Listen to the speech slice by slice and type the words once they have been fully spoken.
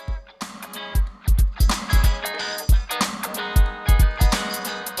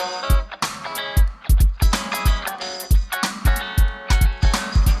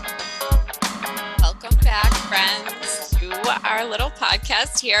little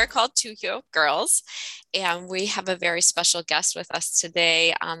podcast here called Two Cute Girls. And we have a very special guest with us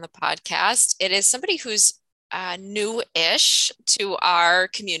today on the podcast. It is somebody who's new-ish to our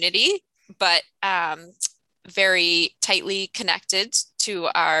community, but very tightly connected to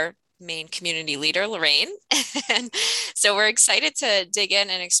our main community leader, Lorraine. And so we're excited to dig in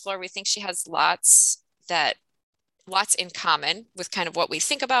and explore. We think she has lots in common with kind of what we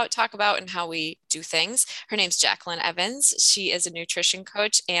think about, talk about, and how we do things. Her name's Jacqueline Evans. She is a nutrition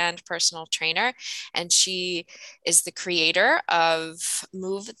coach and personal trainer, and she is the creator of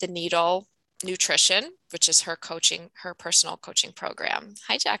Move the Needle Nutrition, which is her personal coaching program.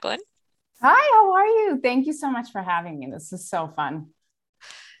 Hi, Jacqueline. Hi, how are you? Thank you so much for having me. This is so fun.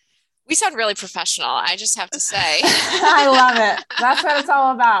 We sound really professional, I just have to say. I love it. That's what it's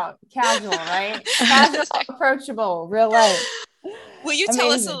all about. Casual, right? Casual, approachable, real life. Will you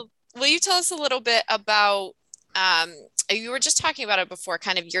tell us a little bit about, you were just talking about it before,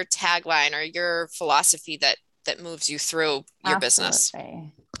 kind of your tagline or your philosophy that moves you through your business?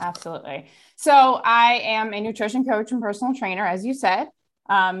 Absolutely. So I am a nutrition coach and personal trainer, as you said.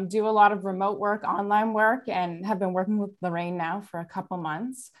 Do a lot of remote work, online work, and have been working with Lorraine now for a couple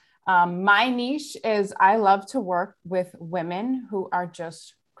months. My niche is I love to work with women who are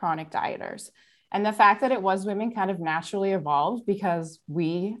just chronic dieters. And the fact that it was women kind of naturally evolved because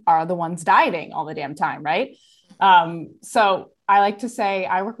we are the ones dieting all the damn time, right? So I like to say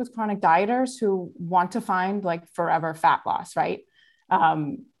I work with chronic dieters who want to find like forever fat loss, right?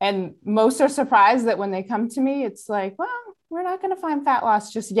 And most are surprised that when they come to me, it's like, well, we're not going to find fat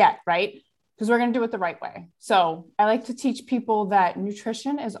loss just yet, right? Because we're going to do it the right way. So I like to teach people that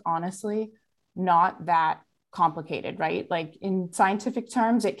nutrition is honestly not that complicated, right? Like in scientific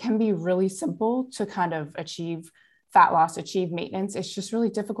terms, it can be really simple to kind of achieve fat loss, achieve maintenance. It's just really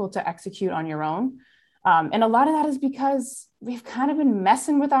difficult to execute on your own. And a lot of that is because we've kind of been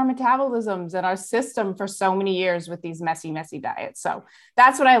messing with our metabolisms and our system for so many years with these messy diets. So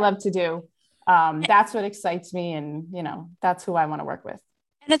that's what I love to do. That's what excites me. And, that's who I want to work with.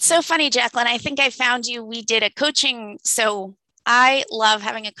 And it's so funny, Jacqueline. I think I found you. We did a coaching. So I love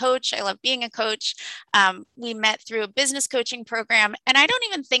having a coach. I love being a coach. We met through a business coaching program. And I don't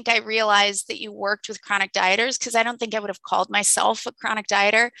even think I realized that you worked with chronic dieters because I don't think I would have called myself a chronic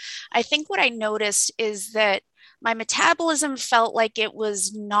dieter. I think what I noticed is that my metabolism felt like it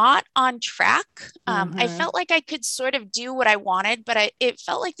was not on track. I felt like I could sort of do what I wanted, but it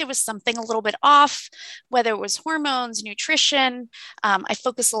felt like there was something a little bit off, whether it was hormones, nutrition. I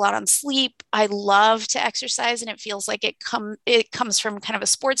focus a lot on sleep. I love to exercise, and it feels like it comes from kind of a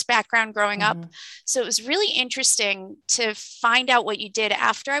sports background growing up. So it was really interesting to find out what you did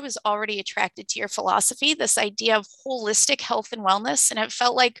after I was already attracted to your philosophy, this idea of holistic health and wellness. And it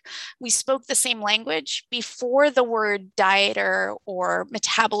felt like we spoke the same language before the word dieter or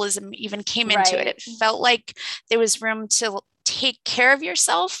metabolism even came into it. It felt like there was room to take care of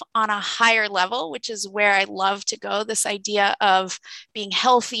yourself on a higher level, which is where I love to go. This idea of being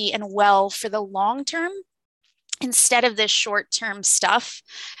healthy and well for the long term instead of this short-term stuff.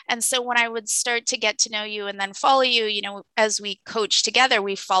 And so when I would start to get to know you and then follow you, as we coach together,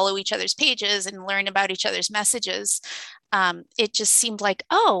 we follow each other's pages and learn about each other's messages. It just seemed like,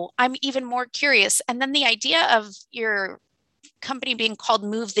 oh, I'm even more curious. And then the idea of your company being called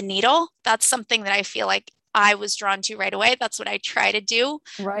Move the Needle, that's something that I feel like I was drawn to right away. That's what I try to do.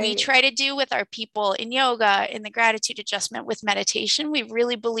 We try to do with our people in yoga, in the gratitude adjustment, with meditation. We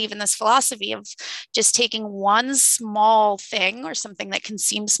really believe in this philosophy of just taking one small thing or something that can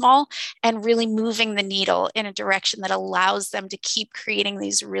seem small and really moving the needle in a direction that allows them to keep creating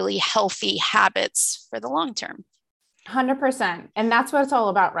these really healthy habits for the long term. 100%. And that's what it's all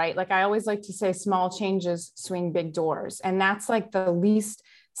about, right? Like I always like to say small changes swing big doors. And that's like the least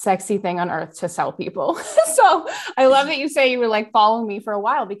sexy thing on earth to sell people. So I love that you say you were like following me for a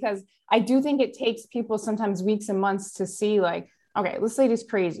while, because I do think it takes people sometimes weeks and months to see like, okay, this lady's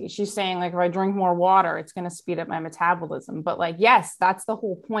crazy. She's saying like, if I drink more water, it's going to speed up my metabolism. But like, yes, that's the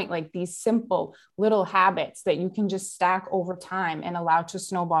whole point. Like these simple little habits that you can just stack over time and allow to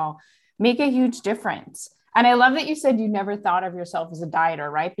snowball make a huge difference. And I love that you said you never thought of yourself as a dieter,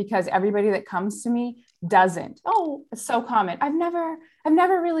 right? Because everybody that comes to me doesn't. Oh, it's so common. I've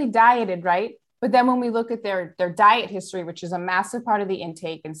never really dieted, right? But then when we look at their diet history, which is a massive part of the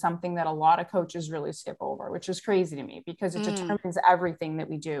intake and something that a lot of coaches really skip over, which is crazy to me because it determines everything that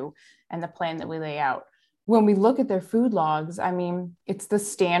we do and the plan that we lay out. When we look at their food logs, I mean, it's the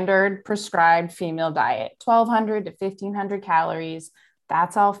standard prescribed female diet, 1,200 to 1,500 calories.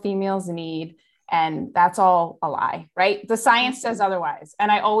 That's all females need. And that's all a lie, right? The science says otherwise. And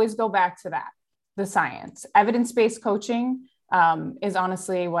I always go back to that, the science. Evidence-based coaching is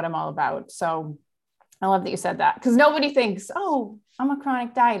honestly what I'm all about. So I love that you said that, because nobody thinks, oh, I'm a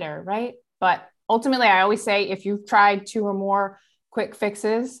chronic dieter, right? But ultimately, I always say if you've tried 2 or more quick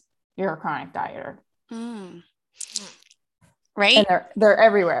fixes, you're a chronic dieter. Right. And they're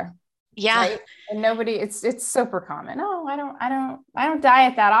everywhere. Yeah. Right? And nobody, it's super common. Oh, I don't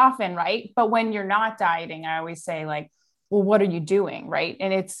diet that often. Right. But when you're not dieting, I always say like, well, what are you doing? Right.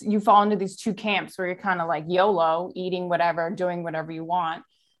 And you fall into these 2 camps where you're kind of like YOLO, eating whatever, doing whatever you want.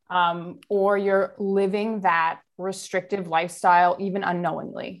 Or you're living that restrictive lifestyle, even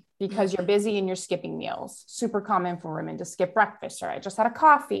unknowingly, because you're busy and you're skipping meals. Super common for women to skip breakfast, or I just had a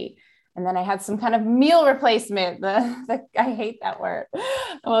coffee and then I had some kind of meal replacement. I hate that word.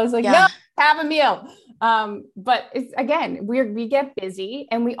 I was like, no, have a meal. But it's, again, we get busy,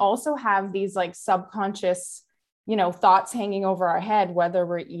 and we also have these like subconscious, thoughts hanging over our head, whether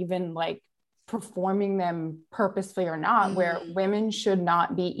we're even like performing them purposefully or not, where women should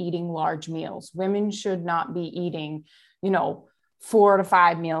not be eating large meals. Women should not be eating, 4 to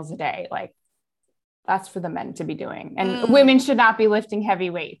 5 meals a day. Like, that's for the men to be doing. And women should not be lifting heavy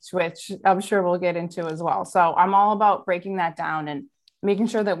weights, which I'm sure we'll get into as well. So I'm all about breaking that down and making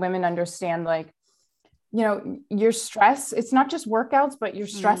sure that women understand, like, your stress, it's not just workouts, but your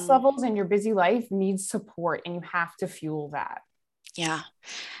stress levels and your busy life needs support, and you have to fuel that. Yeah.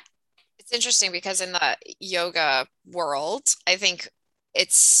 It's interesting because in the yoga world, I think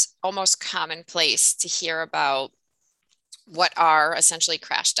it's almost commonplace to hear about what are essentially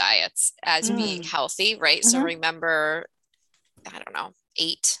crash diets as being healthy, right? So remember, I don't know,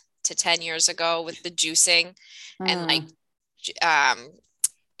 8 to 10 years ago with the juicing and like,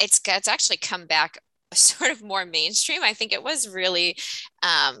 it's actually come back sort of more mainstream. I think it was really,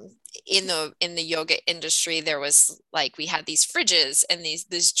 in the yoga industry, there was like, we had these fridges and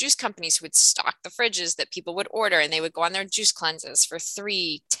these juice companies who would stock the fridges that people would order, and they would go on their juice cleanses for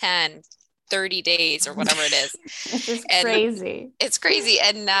 3, 10, 30 days or whatever it is. It's just crazy. It's crazy.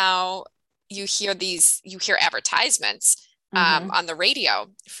 And now you hear advertisements on the radio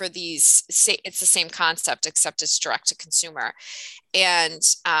for these. It's the same concept, except it's direct to consumer. And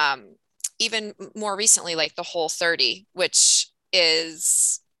even more recently, like the Whole30, which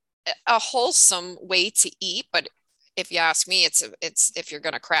is a wholesome way to eat, but if you ask me, it's if you're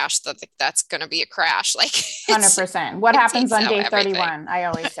going to crash, that's going to be a crash. Like 100%. What happens on day 31? I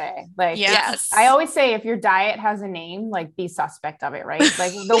always say, like, yes, I always say, if your diet has a name, like, be suspect of it, right?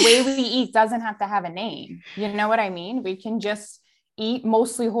 Like, the way we eat doesn't have to have a name. You know what I mean? We can just eat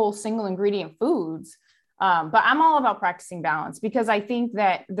mostly whole single ingredient foods. But I'm all about practicing balance, because I think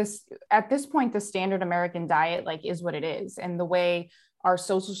that at this point, the standard American diet, like, is what it is. And the way our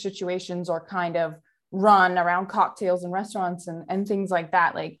social situations are kind of run around cocktails and restaurants and things like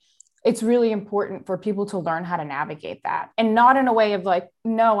that, like, it's really important for people to learn how to navigate that, and not in a way of like,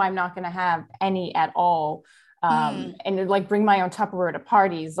 no, I'm not going to have any at all. And like, bring my own Tupperware to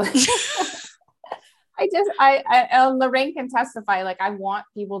parties. Lorraine can testify, like, I want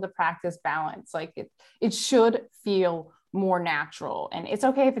people to practice balance. Like, it should feel more natural, and it's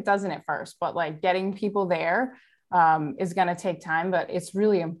okay if it doesn't at first, but like, getting people there is going to take time, but it's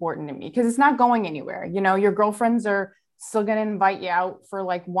really important to me, because it's not going anywhere. Your girlfriends are still going to invite you out for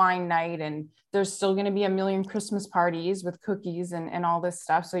like wine night, and there's still going to be a million Christmas parties with cookies and all this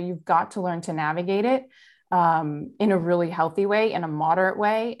stuff. So you've got to learn to navigate it in a really healthy way, in a moderate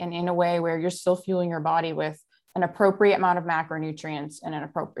way, and in a way where you're still fueling your body with an appropriate amount of macronutrients and an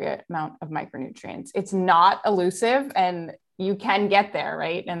appropriate amount of micronutrients. It's not elusive, and you can get there,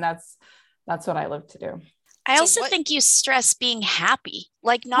 right? And that's what I live to do. I also think you stress being happy,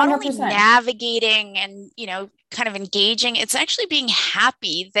 like, not 100%. only navigating and, kind of engaging, it's actually being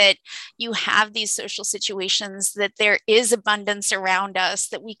happy that you have these social situations, that there is abundance around us,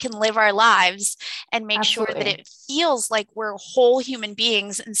 that we can live our lives and make sure that it feels like we're whole human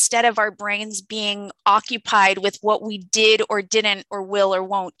beings, instead of our brains being occupied with what we did or didn't or will or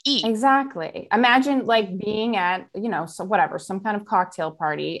won't eat. Exactly. Imagine like being at, some kind of cocktail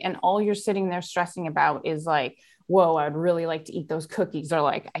party, and all you're sitting there stressing about is like, whoa, I'd really like to eat those cookies, or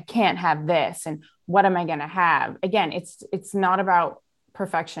like, I can't have this, and what am I going to have? Again, it's not about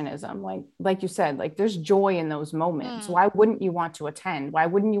perfectionism. Like you said, like, there's joy in those moments. Why wouldn't you want to attend? Why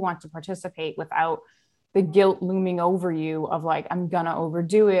wouldn't you want to participate without the guilt looming over you of like, I'm going to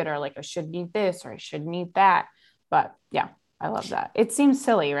overdo it, or like, I shouldn't eat this, or I shouldn't eat that. But yeah, I love that. It seems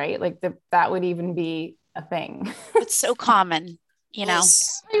silly, right? Like that would even be a thing. It's so common,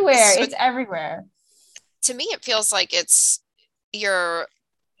 everywhere. It's everywhere. To me, it feels like you're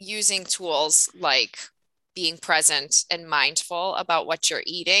using tools like being present and mindful about what you're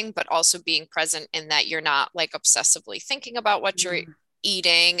eating, but also being present in that you're not like obsessively thinking about what you're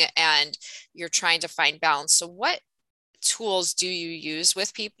eating and you're trying to find balance. So what tools do you use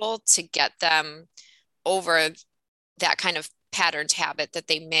with people to get them over that kind of patterned habit that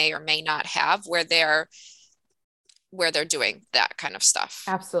they may or may not have where they're doing that kind of stuff?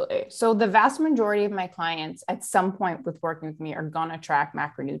 Absolutely. So the vast majority of my clients at some point with working with me are going to track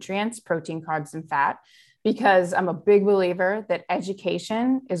macronutrients, protein, carbs, and fat, because I'm a big believer that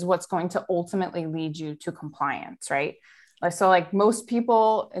education is what's going to ultimately lead you to compliance, right? So like most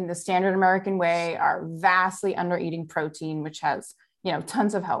people in the standard American way are vastly under eating protein, which has,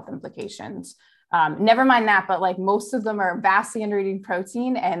 tons of health implications. Never mind that, but like most of them are vastly under eating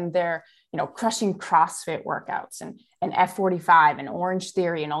protein and they're, crushing CrossFit workouts and F45 and Orange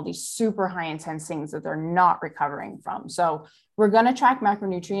Theory and all these super high intense things that they're not recovering from. So we're going to track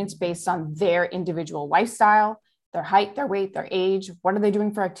macronutrients based on their individual lifestyle, their height, their weight, their age. What are they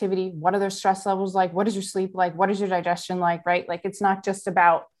doing for activity? What are their stress levels like? What is your sleep like? What is your digestion like, right? Like it's not just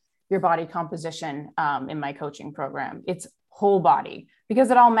about your body composition in my coaching program. It's whole body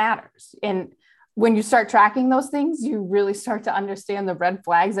because it all matters. And when you start tracking those things, you really start to understand the red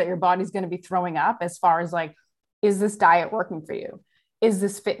flags that your body's going to be throwing up as far as like, is this diet working for you? Is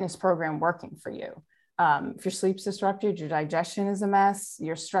this fitness program working for you? If your sleep's disrupted, your digestion is a mess,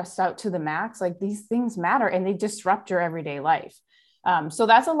 you're stressed out to the max, like these things matter and they disrupt your everyday life. So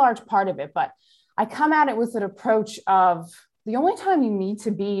that's a large part of it. But I come at it with an approach of the only time you need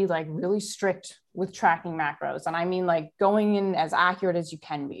to be like really strict with tracking macros. And I mean, like going in as accurate as you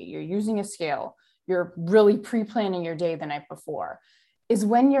can be, you're using a scale, you're really pre-planning your day the night before, is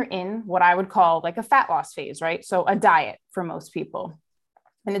when you're in what I would call like a fat loss phase, right? So a diet for most people.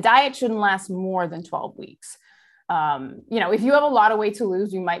 And the diet shouldn't last more than 12 weeks. If you have a lot of weight to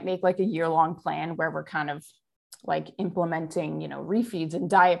lose, we might make like a year-long plan where we're kind of like implementing, refeeds and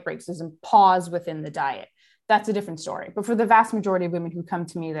diet breaks and pause within the diet. That's a different story. But for the vast majority of women who come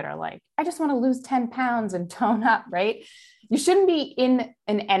to me that are like, I just want to lose 10 pounds and tone up, right? You shouldn't be in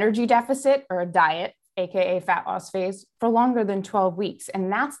an energy deficit or a diet, AKA fat loss phase, for longer than 12 weeks.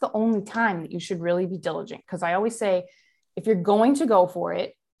 And that's the only time that you should really be diligent. Because I always say, if you're going to go for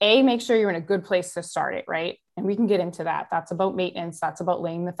it, make sure you're in a good place to start it, right? And we can get into that. That's about maintenance. That's about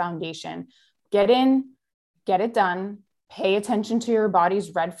laying the foundation. Get in, get it done, pay attention to your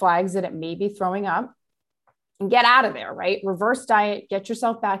body's red flags that it may be throwing up, and get out of there, right? Reverse diet, get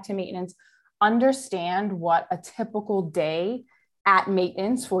yourself back to maintenance, understand what a typical day at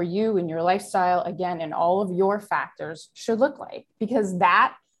maintenance for you and your lifestyle, again, and all of your factors should look like, because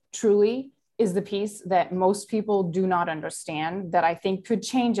that truly is the piece that most people do not understand that I think could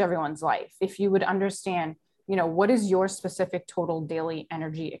change everyone's life. If you would understand, what is your specific total daily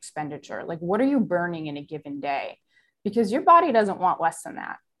energy expenditure? Like, what are you burning in a given day? Because your body doesn't want less than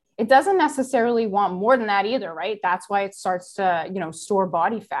that. It doesn't necessarily want more than that either, right? That's why it starts to, store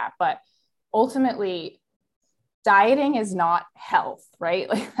body fat. But ultimately, dieting is not health, right?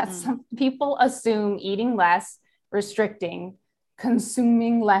 Like some people assume eating less, restricting,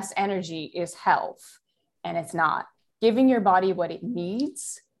 consuming less energy is health, and it's not. Giving your body what it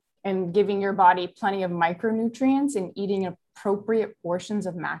needs and giving your body plenty of micronutrients and eating appropriate portions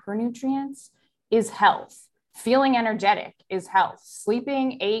of macronutrients is health. Feeling energetic is health.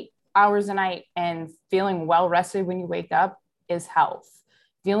 Sleeping 8 hours a night and feeling well rested when you wake up is health.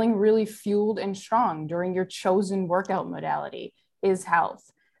 Feeling really fueled and strong during your chosen workout modality is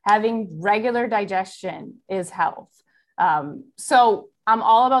health. Having regular digestion is health. So I'm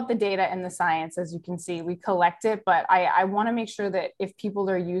all about the data and the science. As you can see, we collect it, but I want to make sure that if people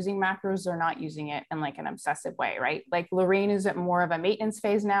are using macros, they're not using it in like an obsessive way, right? Like Lorraine is at more of a maintenance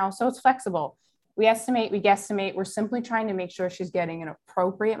phase now. So it's flexible. We estimate, we guesstimate. We're simply trying to make sure she's getting an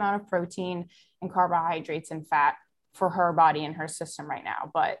appropriate amount of protein and carbohydrates and fat for her body and her system right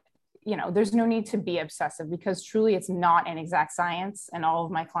now. But, there's no need to be obsessive because truly it's not an exact science. And all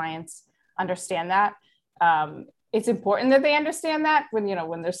of my clients understand that. It's important that they understand that when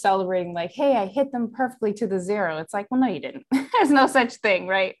they're celebrating, like, hey, I hit them perfectly to the zero. It's like, well, no, you didn't. There's no such thing,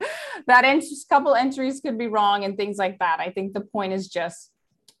 right? That couple entries could be wrong and things like that. I think the point is just,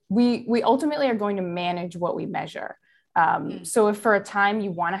 we ultimately are going to manage what we measure. So if for a time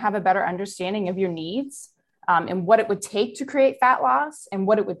you want to have a better understanding of your needs and what it would take to create fat loss and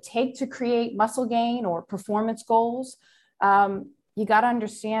what it would take to create muscle gain or performance goals, you got to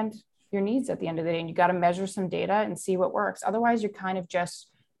understand your needs at the end of the day, and you got to measure some data and see what works. Otherwise, you're kind of just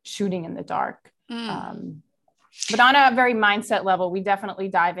shooting in the dark. But on a very mindset level, we definitely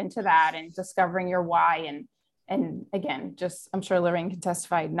dive into that and discovering your why. And again, just, I'm sure Lorraine can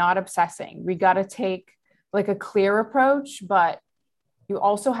testify, not obsessing. We got to take like a clear approach, but you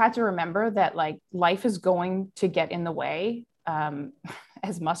also had to remember that like life is going to get in the way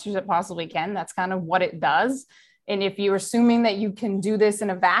as much as it possibly can. That's kind of what it does. And if you're assuming that you can do this in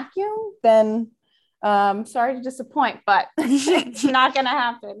a vacuum, then sorry to disappoint, but it's not going to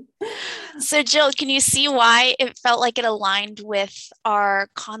happen. So Jill, can you see why it felt like it aligned with our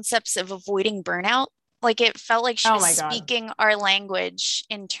concepts of avoiding burnout? Like it felt like she was speaking our language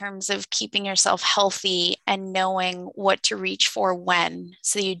in terms of keeping yourself healthy and knowing what to reach for when,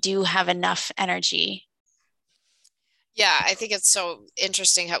 so you do have enough energy. Yeah, I think it's so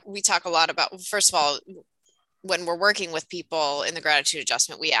interesting how we talk a lot about, first of all, when we're working with people in the gratitude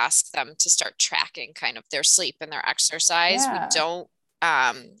adjustment, we ask them to start tracking kind of their sleep and their exercise.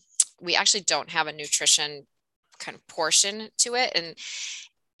 We actually don't have a nutrition kind of portion to it. And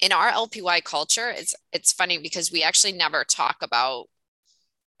in our LPY culture, it's funny because we actually never talk about,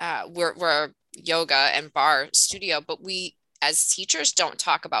 we're yoga and bar studio, but we as teachers don't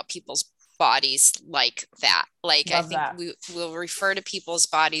talk about people's bodies like that. Like Love I think that. We will refer to people's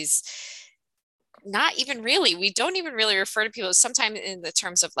bodies, not even really, we don't even really refer to people sometimes in the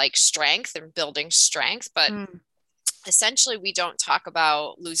terms of like strength and building strength, but essentially we don't talk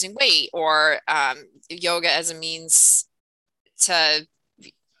about losing weight or yoga as a means to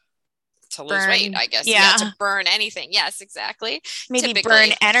lose weight, I guess. Yeah, to burn anything. Yes, exactly. Maybe typically. Burn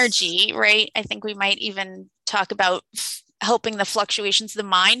energy, right? I think we might even talk about helping the fluctuations of the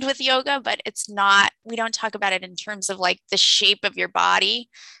mind with yoga, but it's not, we don't talk about it in terms of like the shape of your body.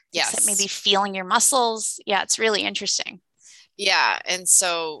 Yes. Maybe feeling your muscles. Yeah, it's really interesting. Yeah. And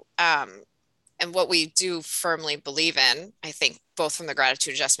so, and what we do firmly believe in, I think both from the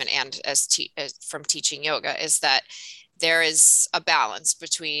gratitude adjustment and as from teaching yoga, is that there is a balance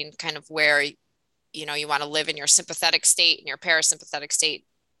between kind of where, you know, you want to live in your sympathetic state and your parasympathetic state,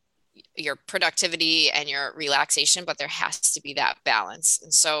 your productivity and your relaxation, but there has to be that balance.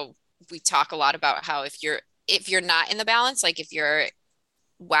 And so we talk a lot about how if you're not in the balance, like if you're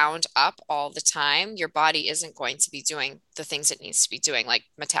wound up all the time, your body isn't going to be doing the things it needs to be doing, like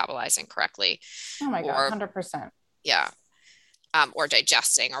metabolizing correctly. Oh my God, 100%. Yeah. Or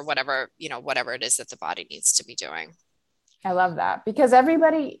digesting or whatever, you know, whatever it is that the body needs to be doing. I love that because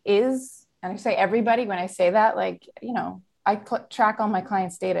everybody is, and I say everybody, when I say that, like, you know, I track all my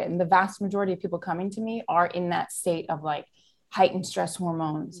clients' data and the vast majority of people coming to me are in that state of like heightened stress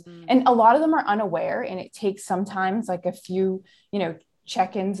hormones. And a lot of them are unaware. And it takes sometimes like a few, you know,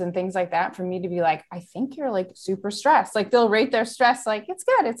 check-ins and things like that for me to be like, I think you're like super stressed. Like they'll rate their stress like, it's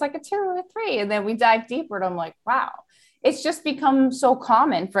good. It's like a 2 or a 3. And then we dive deeper and I'm like, wow, it's just become so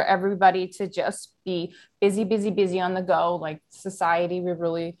common for everybody to just be busy on the go. Like society, we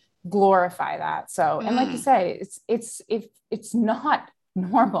really glorify that. So, and like you said, it's not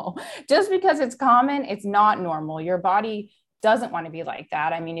normal. Just because it's common, it's not normal. Your body doesn't want to be like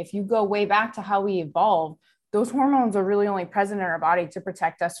that. I mean, if you go way back to how we evolved, those hormones are really only present in our body to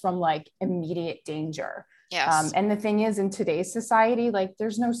protect us from like immediate danger. Yes. And the thing is, in today's society, like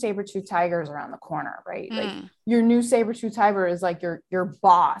there's no saber-tooth tigers around the corner, right? Like your new saber-tooth tiger is like your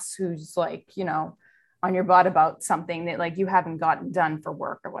boss who's like, you know, on your butt about something that like you haven't gotten done for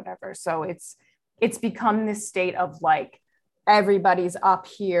work or whatever. So it's become this state of like, everybody's up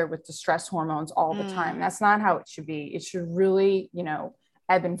here with the stress hormones all the time. That's not how it should be. It should really, you know,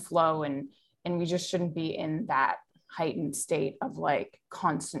 ebb and flow, and we just shouldn't be in that heightened state of like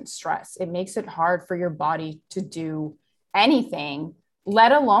constant stress. It makes it hard for your body to do anything,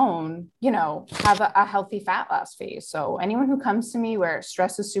 let alone, you know, have a healthy fat loss phase. So anyone who comes to me where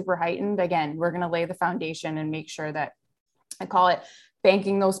stress is super heightened, again, we're going to lay the foundation and make sure that, I call it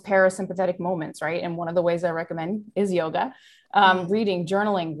banking those parasympathetic moments, right? And one of the ways I recommend is yoga, reading,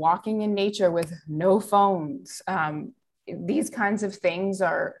 journaling, walking in nature with no phones. These kinds of things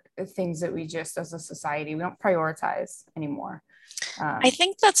are things that we just, as a society, we don't prioritize anymore. I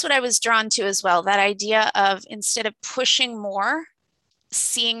think that's what I was drawn to as well. That idea of, instead of pushing more,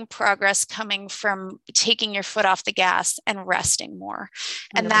 seeing progress coming from taking your foot off the gas and resting more.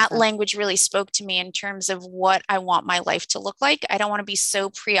 And 100%. That language really spoke to me in terms of what I want my life to look like. I don't want to be so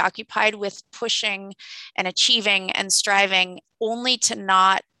preoccupied with pushing and achieving and striving only to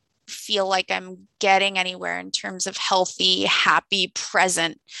not feel like I'm getting anywhere in terms of healthy, happy,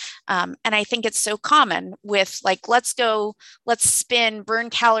 present. And I think it's so common with like, let's spin, burn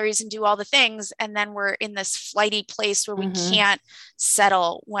calories and do all the things. And then we're in this flighty place where we can't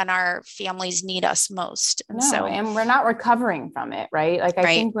settle when our families need us most. And and we're not recovering from it, right? Like, I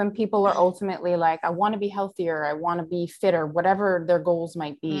think when people are ultimately like, I want to be healthier, I want to be fitter, whatever their goals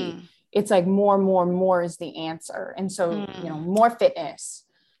might be, it's like more is the answer. And so, you know, more fitness,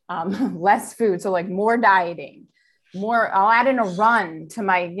 less food. So like more dieting, more, I'll add in a run to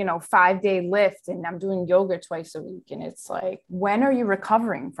my, 5-day lift, and I'm doing yoga twice a week. And it's like, when are you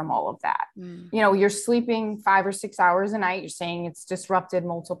recovering from all of that? You're sleeping 5 or 6 hours a night. You're saying it's disrupted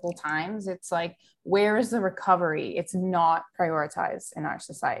multiple times. It's like, where is the recovery? It's not prioritized in our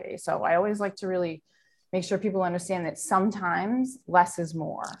society. So I always like to really make sure people understand that sometimes less is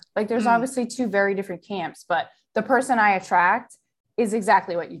more. Like there's obviously two very different camps, but the person I attract is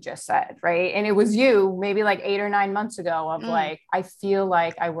exactly what you just said, right? And it was you maybe like 8 or 9 months ago of like, I feel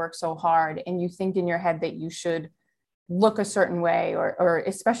like I work so hard, and you think in your head that you should look a certain way, or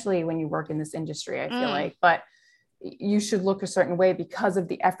especially when you work in this industry, I feel like, but you should look a certain way because of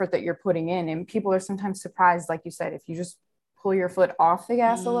the effort that you're putting in. And people are sometimes surprised, like you said, if you just pull your foot off the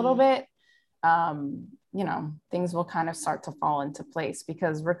gas a little bit, things will kind of start to fall into place,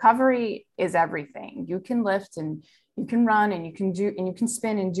 because recovery is everything. You can lift and you can run and you can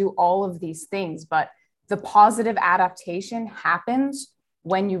spin and do all of these things, but the positive adaptation happens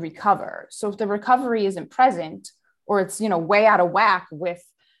when you recover. So if the recovery isn't present, or it's, way out of whack with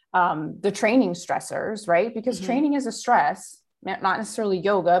the training stressors, right? Because training is a stress, not necessarily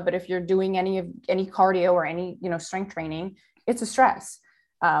yoga, but if you're doing any cardio or any, strength training, it's a stress.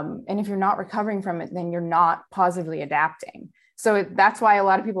 And if you're not recovering from it, then you're not positively adapting. So that's why a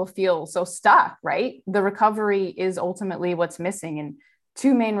lot of people feel so stuck, right? The recovery is ultimately what's missing. And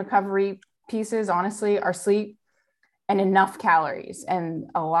two main recovery pieces, honestly, are sleep and enough calories. And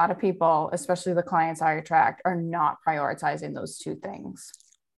a lot of people, especially the clients I attract, are not prioritizing those two things.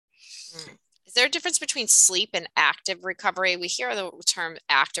 Is there a difference between sleep and active recovery? We hear the term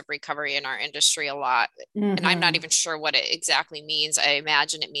active recovery in our industry a lot, and I'm not even sure what it exactly means. I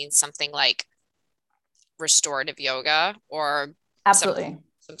imagine it means something like restorative yoga or absolutely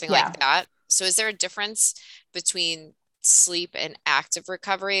something like that. So is there a difference between sleep and active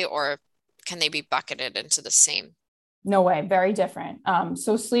recovery, or can they be bucketed into the same? No way. Very different.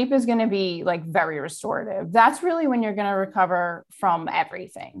 So sleep is going to be like very restorative. That's really when you're going to recover from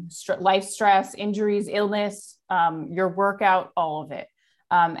everything, life stress, injuries, illness, your workout, all of it.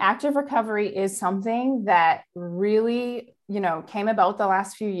 Active recovery is something that really, came about the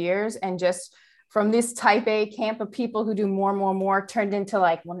last few years, and just from this type A camp of people who do more turned into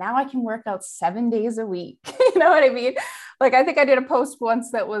like, well, now I can work out 7 days a week. You know what I mean? Like, I think I did a post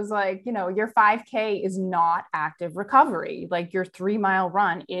once that was like, your 5K is not active recovery. Like your 3-mile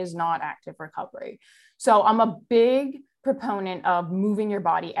run is not active recovery. So I'm a big proponent of moving your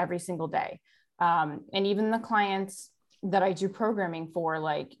body every single day. And even the clients that I do programming for,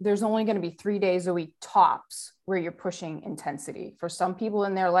 like there's only going to be 3 days a week tops where you're pushing intensity. For some people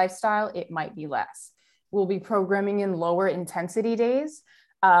in their lifestyle, it might be less. We'll be programming in lower intensity days.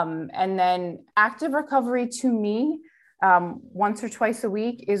 And then active recovery to me, once or twice a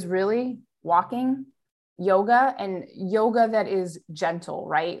week, is really walking, yoga, and yoga that is gentle,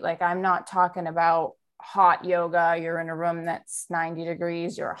 right? Like I'm not talking about hot yoga. You're in a room that's 90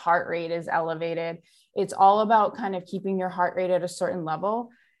 degrees, your heart rate is elevated. It's all about kind of keeping your heart rate at a certain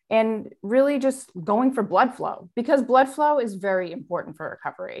level and really just going for blood flow, because blood flow is very important for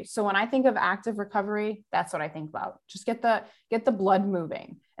recovery. So when I think of active recovery, that's what I think about. Just get the blood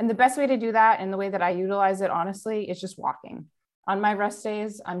moving. And the best way to do that, and the way that I utilize it, honestly, is just walking. On my rest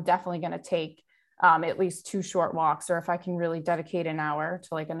days, I'm definitely going to take at least 2 short walks, or if I can really dedicate an hour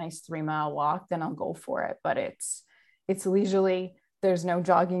to like a nice 3-mile walk, then I'll go for it. But it's leisurely. There's no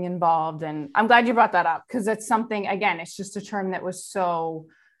jogging involved. And I'm glad you brought that up, because it's something, again, it's just a term that was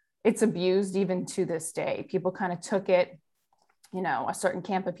it's abused even to this day. People kind of took it, a certain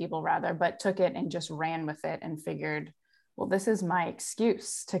camp of people rather, but took it and just ran with it and figured, well, this is my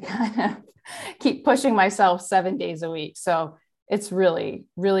excuse to kind of keep pushing myself 7 days a week. So it's really,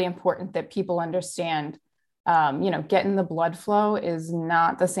 really important that people understand, getting the blood flow is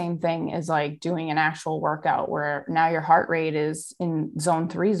not the same thing as like doing an actual workout where now your heart rate is in zone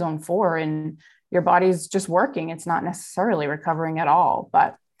 3, zone 4, and your body's just working. It's not necessarily recovering at all.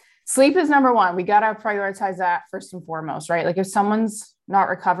 But sleep is number one. We got to prioritize that first and foremost, right? Like if someone's not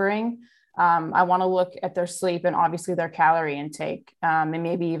recovering, I want to look at their sleep and obviously their calorie intake, and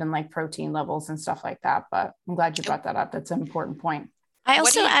maybe even like protein levels and stuff like that. But I'm glad you brought that up. That's an important point. I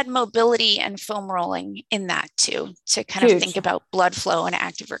also add mobility and foam rolling in that too, to kind of think about blood flow and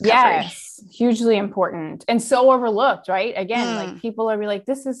active recovery. Yes, hugely important and so overlooked, right? Again, like people are like,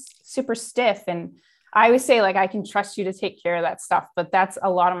 this is super stiff. And I always say, like, I can trust you to take care of that stuff, but that's a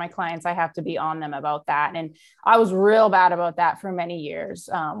lot of my clients. I have to be on them about that. And I was real bad about that for many years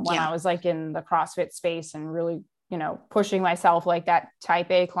when I was like in the CrossFit space and really pushing myself like that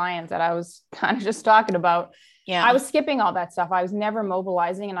type A client that I was kind of just talking about. Yeah. I was skipping all that stuff. I was never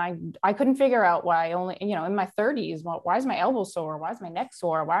mobilizing, and I couldn't figure out why in my 30s, why is my elbow sore? Why is my neck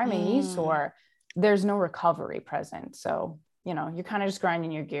sore? Why are my knees sore? There's no recovery present. So, you're kind of just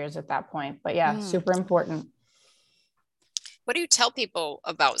grinding your gears at that point, but yeah, super important. What do you tell people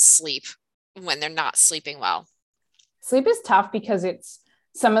about sleep when they're not sleeping well? Sleep is tough because it's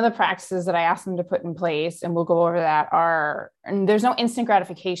some of the practices that I ask them to put in place, and we'll go over that, and there's no instant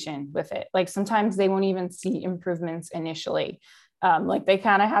gratification with it. Like sometimes they won't even see improvements initially. Like they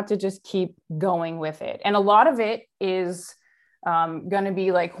kind of have to just keep going with it. And a lot of it is going to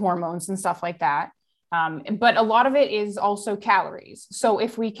be like hormones and stuff like that. But a lot of it is also calories. So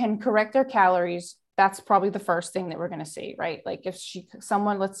if we can correct their calories, that's probably the first thing that we're going to see, right? Like if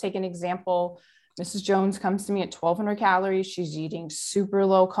let's take an example. Mrs. Jones comes to me at 1,200 calories. She's eating super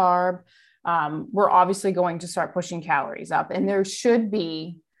low carb. We're obviously going to start pushing calories up, and there should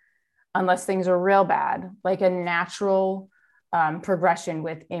be, unless things are real bad, like a natural progression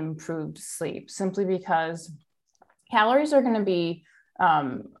with improved sleep, simply because calories are going to be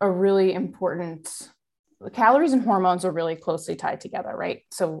a really important, calories and hormones are really closely tied together, right?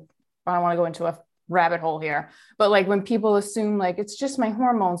 So I don't want to go into a rabbit hole here, but like when people assume like it's just my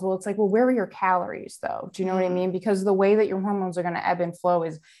hormones, well, it's like, well, where are your calories though? Do you know what I mean? Because the way that your hormones are going to ebb and flow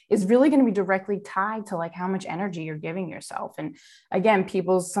is really going to be directly tied to like how much energy you're giving yourself. And again,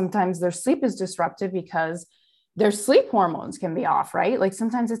 sometimes their sleep is disrupted because their sleep hormones can be off, right? Like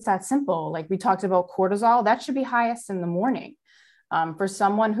sometimes it's that simple. Like we talked about cortisol, that should be highest in the morning. For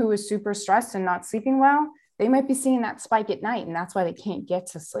someone who is super stressed and not sleeping well, they might be seeing that spike at night, and that's why they can't get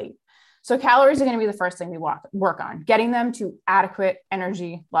to sleep. So calories are going to be the first thing we work on, getting them to adequate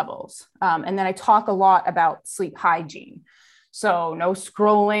energy levels. And then I talk a lot about sleep hygiene. So no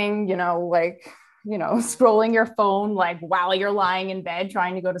scrolling, scrolling your phone, like while you're lying in bed,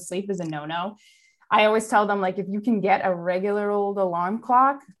 trying to go to sleep is a no-no. I always tell them, like, if you can get a regular old alarm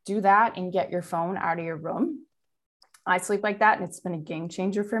clock, do that and get your phone out of your room. I sleep like that, and it's been a game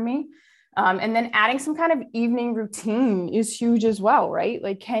changer for me. And then adding some kind of evening routine is huge as well, right?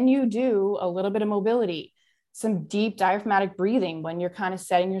 Like, can you do a little bit of mobility, some deep diaphragmatic breathing when you're kind of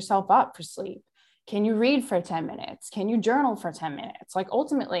setting yourself up for sleep? Can you read for 10 minutes? Can you journal for 10 minutes? Like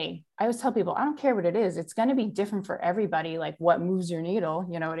ultimately, I always tell people, I don't care what it is. It's going to be different for everybody, like what moves your needle,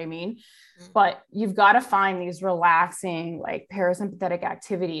 you know what I mean? Mm-hmm. But you've got to find these relaxing, like parasympathetic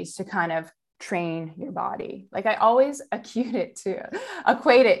activities to kind of train your body. Like I always equate it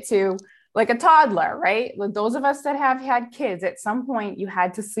to like a toddler, right? Like those of us that have had kids, at some point you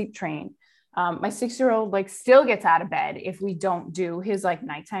had to sleep train. My 6-year-old like still gets out of bed if we don't do his like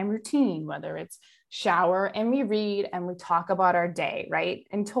nighttime routine, whether it's shower and we read and we talk about our day, right?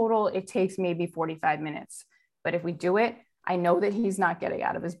 In total, it takes maybe 45 minutes. But if we do it, I know that he's not getting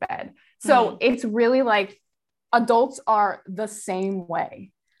out of his bed. So It's really like adults are the same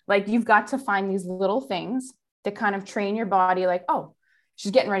way. Like you've got to find these little things that kind of train your body like, oh,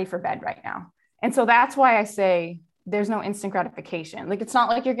 she's getting ready for bed right now. And so that's why I say there's no instant gratification. Like, it's not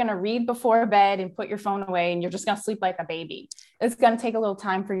like you're going to read before bed and put your phone away and you're just going to sleep like a baby. It's going to take a little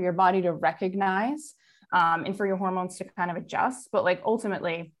time for your body to recognize and for your hormones to kind of adjust. But like,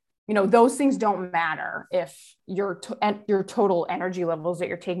 ultimately, those things don't matter if your total energy levels that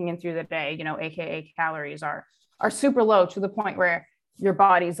you're taking in through the day, AKA calories are super low to the point where your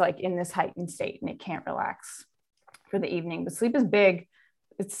body's like in this heightened state and it can't relax for the evening. But sleep is big.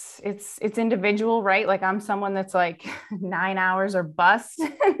 It's individual, right? Like I'm someone that's like 9 hours or bust.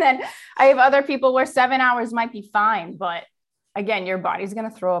 And then I have other people where 7 hours might be fine. But again, your body's going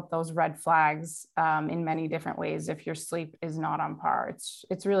to throw up those red flags in many different ways if your sleep is not on par.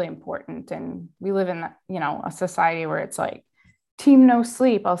 It's really important. And we live in, a society where it's like, team no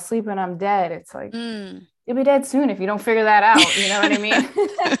sleep, I'll sleep when I'm dead. It's like, you'll be dead soon if you don't figure that out. You know what I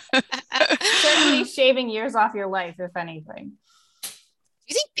mean? Certainly shaving years off your life, if anything.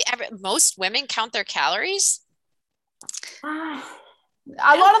 Do you think most women count their calories? A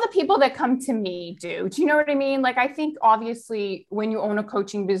lot of the people that come to me do. Do you know what I mean? Like, I think obviously when you own a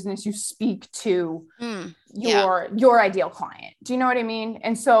coaching business, you speak to your ideal client. Do you know what I mean?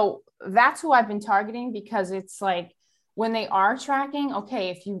 And so that's who I've been targeting, because it's like when they are tracking,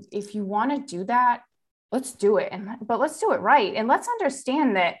 okay, if you want to do that, let's do it. But let's do it right. And let's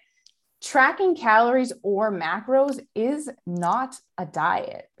understand that tracking calories or macros is not a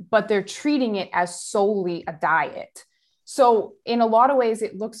diet, but they're treating it as solely a diet. So in a lot of ways,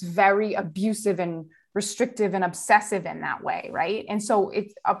 it looks very abusive and restrictive and obsessive in that way, right? And so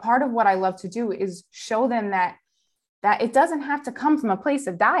it's a part of what I love to do is show them that that it doesn't have to come from a place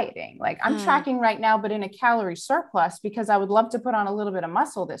of dieting. Like I'm tracking right now, but in a calorie surplus because I would love to put on a little bit of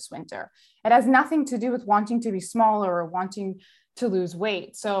muscle this winter. It has nothing to do with wanting to be smaller or wanting to lose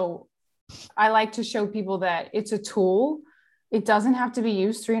weight. So I like to show people that it's a tool. It doesn't have to be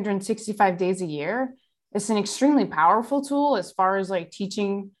used 365 days a year. It's an extremely powerful tool as far as like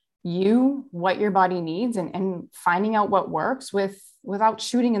teaching you what your body needs and finding out what works without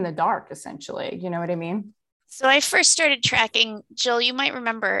shooting in the dark, essentially. You know what I mean? So I first started tracking, Jill, you might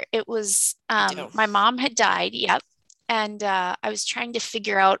remember it was my mom had died. Yep. And I was trying to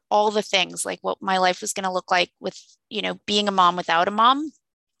figure out all the things like what my life was going to look like with, being a mom without a mom.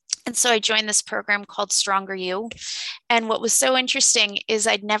 And so I joined this program called Stronger You. And what was so interesting is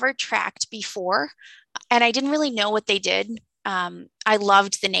I'd never tracked before, and I didn't really know what they did. I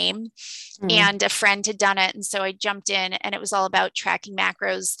loved the name, and a friend had done it. And so I jumped in, and it was all about tracking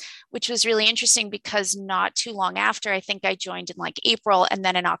macros, which was really interesting because not too long after, I think I joined in like April. And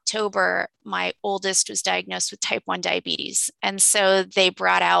then in October, my oldest was diagnosed with type 1 diabetes. And so they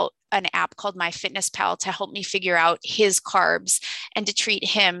brought out an app called MyFitnessPal to help me figure out his carbs and to treat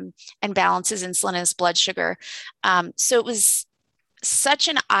him and balance his insulin and his blood sugar. So it was such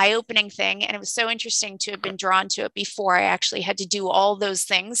an eye-opening thing. And it was so interesting to have been drawn to it before I actually had to do all those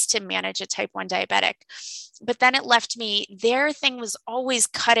things to manage a type 1 diabetic. But then it left me, their thing was always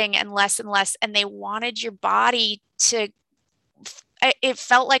cutting and less, and they wanted your body to, it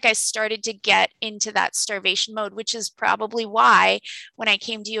felt like I started to get into that starvation mode, which is probably why when I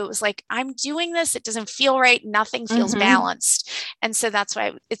came to you, it was like, I'm doing this. It doesn't feel right. Nothing feels balanced. And so that's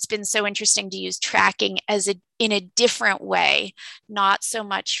why it's been so interesting to use tracking in a different way, not so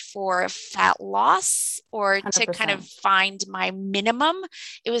much for fat loss or 100%. To kind of find my minimum.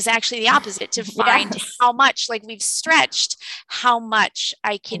 It was actually the opposite, to find how much, like we've stretched, how much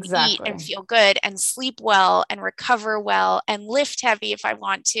I can eat and feel good and sleep well and recover well and lift heavy if I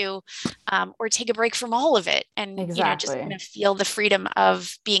want to, or take a break from all of it. And, just kind of feel the freedom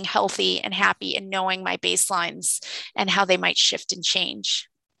of being healthy and happy and knowing my baselines and how they might shift and change.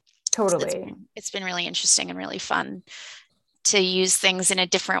 Totally. So it's been really interesting and really fun to use things in a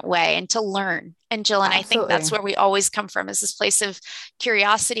different way and to learn. And Jill, and I think that's where we always come from, is this place of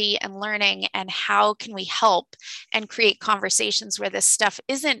curiosity and learning, and how can we help and create conversations where this stuff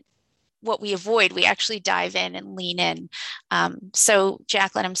isn't what we avoid. We actually dive in and lean in. So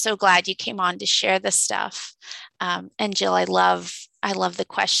Jacqueline, I'm so glad you came on to share this stuff. And Jill, I love the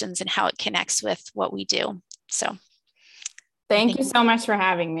questions and how it connects with what we do. So thank you so much for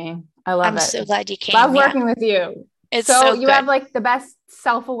having me. I love it. I'm so glad you came. Love working with you. It's so you have like the best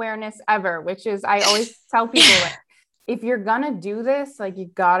self-awareness ever, which is, I always tell people, like, if you're going to do this, like you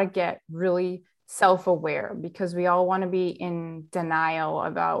got to get really self-aware, because we all want to be in denial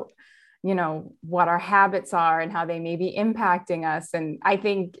about, what our habits are and how they may be impacting us. And I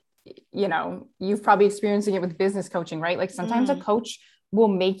think, you've probably experiencing it with business coaching, right? Like sometimes a coach will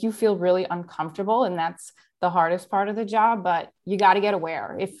make you feel really uncomfortable, and that's the hardest part of the job, but you got to get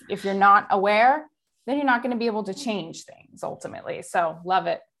aware. If you're not aware, then you're not going to be able to change things ultimately. So love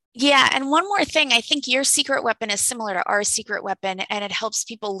it. Yeah. And one more thing, I think your secret weapon is similar to our secret weapon, and it helps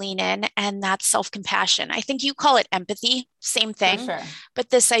people lean in, and that's self-compassion. I think you call it empathy, same thing. For sure. But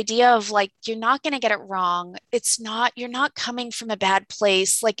this idea of like, you're not going to get it wrong. You're not coming from a bad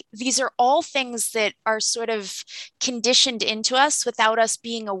place. Like these are all things that are sort of conditioned into us without us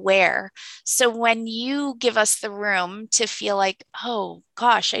being aware. So when you give us the room to feel like, oh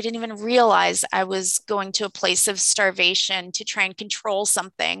gosh, I didn't even realize I was going to a place of starvation to try and control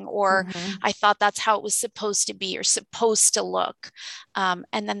something, or I thought that's how it was supposed to be or supposed to look. And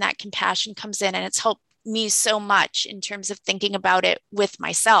then that compassion comes in, and it's helped me so much in terms of thinking about it with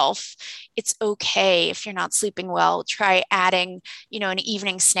myself. It's okay if you're not sleeping well. Try adding, an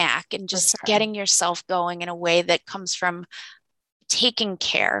evening snack and just getting yourself going in a way that comes from taking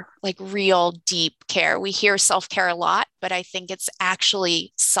care, like real deep care. We hear self-care a lot, but I think it's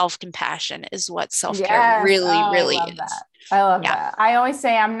actually self-compassion is what self-care really is. I love that. I always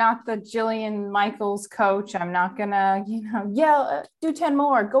say I'm not the Jillian Michaels coach. I'm not gonna, yell, do 10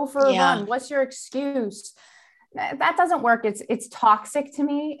 more, go for a run. What's your excuse? That doesn't work. It's toxic to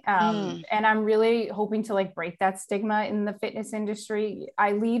me. And I'm really hoping to like break that stigma in the fitness industry.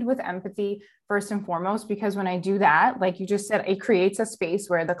 I lead with empathy first and foremost, because when I do that, like you just said, it creates a space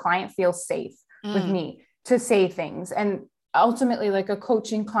where the client feels safe with me to say things. And ultimately, like a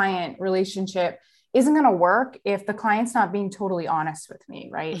coaching client relationship isn't going to work if the client's not being totally honest with me,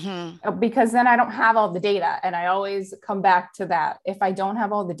 right? Because then I don't have all the data. And I always come back to that. If I don't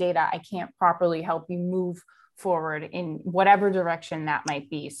have all the data, I can't properly help you move forward in whatever direction that might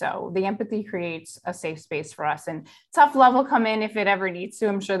be. So the empathy creates a safe space for us, and tough love will come in if it ever needs to.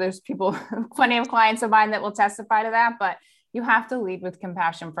 I'm sure there's people, plenty of clients of mine that will testify to that, but you have to lead with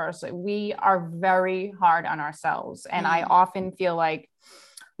compassion first. We are very hard on ourselves. And I often feel like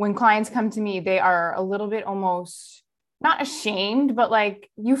when clients come to me, they are a little bit almost not ashamed, but like,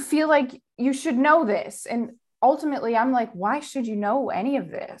 you feel like you should know this. And ultimately I'm like, why should you know any of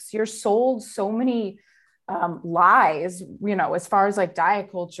this? You're sold so many lies, you know, as far as like diet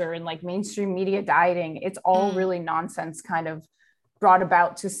culture and like mainstream media dieting, it's all really nonsense kind of brought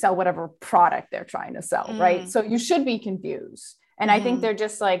about to sell whatever product they're trying to sell. Right. So you should be confused. And I think they're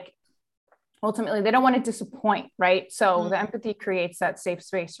just like, ultimately they don't want to disappoint. Right. So the empathy creates that safe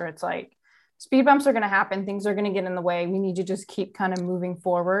space where it's like, speed bumps are going to happen. Things are going to get in the way. We need to just keep kind of moving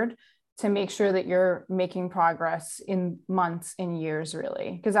forward to make sure that you're making progress in months and years,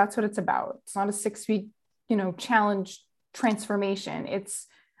 really, because that's what it's about. It's not a 6-week, you know, challenge transformation. It's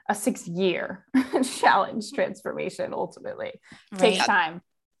a 6-year challenge transformation. Ultimately, takes time.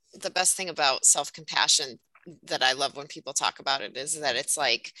 The best thing about self-compassion that I love when people talk about it is that it's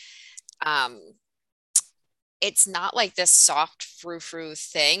like, it's not like this soft frou-frou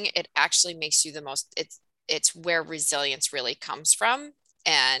thing. It actually makes you the most, it's where resilience really comes from.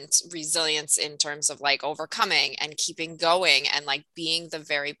 And resilience in terms of like overcoming and keeping going and like being the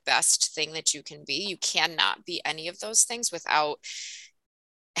very best thing that you can be. You cannot be any of those things without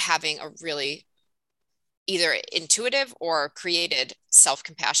having a really either intuitive or created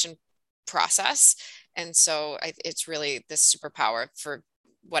self-compassion process. And so it's really this superpower for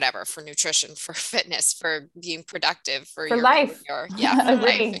whatever, for nutrition, for fitness, for being productive, for your life. For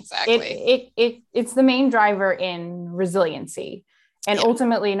life, exactly. It's the main driver in resiliency. And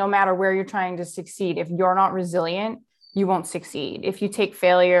ultimately, no matter where you're trying to succeed, if you're not resilient, you won't succeed. If you take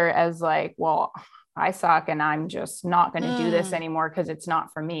failure as like, well, I suck and I'm just not going to do this anymore because it's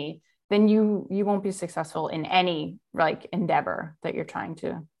not for me, then you won't be successful in any like endeavor that you're trying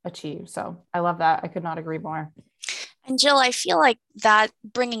to achieve. So I love that. I could not agree more. And Jill, I feel like that,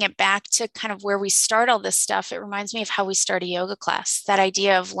 bringing it back to kind of where we start all this stuff, it reminds me of how we start a yoga class, that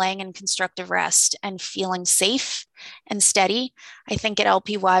idea of laying in constructive rest and feeling safe and steady. I think at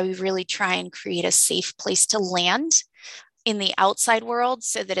LPY, we really try and create a safe place to land in the outside world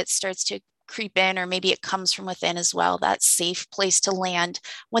so that it starts to creep in, or maybe it comes from within as well, that safe place to land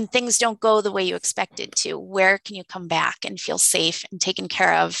when things don't go the way you expected to. Where can you come back and feel safe and taken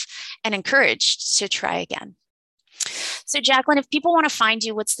care of and encouraged to try again? So Jacqueline, if people want to find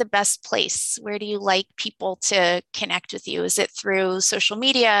you, what's the best place? Where do you like people to connect with you? Is it through social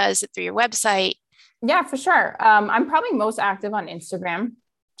media? Is it through your website? Yeah, for sure. I'm probably most active on Instagram.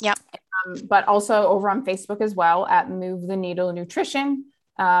 Yep. But also over on Facebook as well at Move the Needle Nutrition.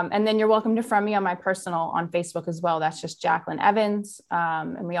 And then you're welcome to friend me on my personal on Facebook as well. That's just Jacqueline Evans.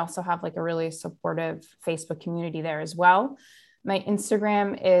 And we also have like a really supportive Facebook community there as well. My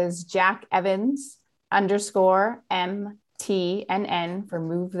Instagram is Jack Evans _MTNN for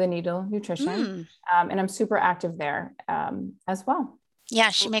Move the Needle Nutrition. And I'm super active there as well. Yeah,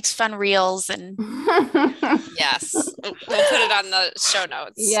 she makes fun reels and yes, we'll put it on the show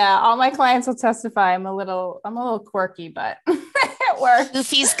notes. Yeah, all my clients will testify. I'm a little quirky, but it works.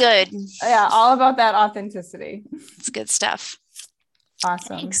 Goofy's good. Yeah, all about that authenticity. It's good stuff.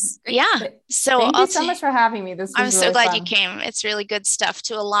 Awesome. Thanks. Yeah. So thank you so much for having me. This was I'm so really glad fun. you came. It's really good stuff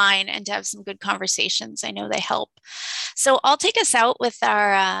to align and to have some good conversations. I know they help. So I'll take us out with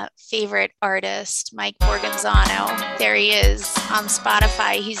our favorite artist, Mike Borgonzano. There he is on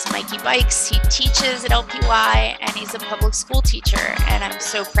Spotify. He's Mikey Bikes. He teaches at LPY and he's a public school teacher. And I'm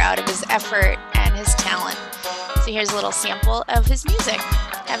so proud of his effort and his talent. So here's a little sample of his music.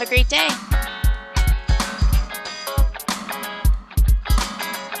 Have a great day.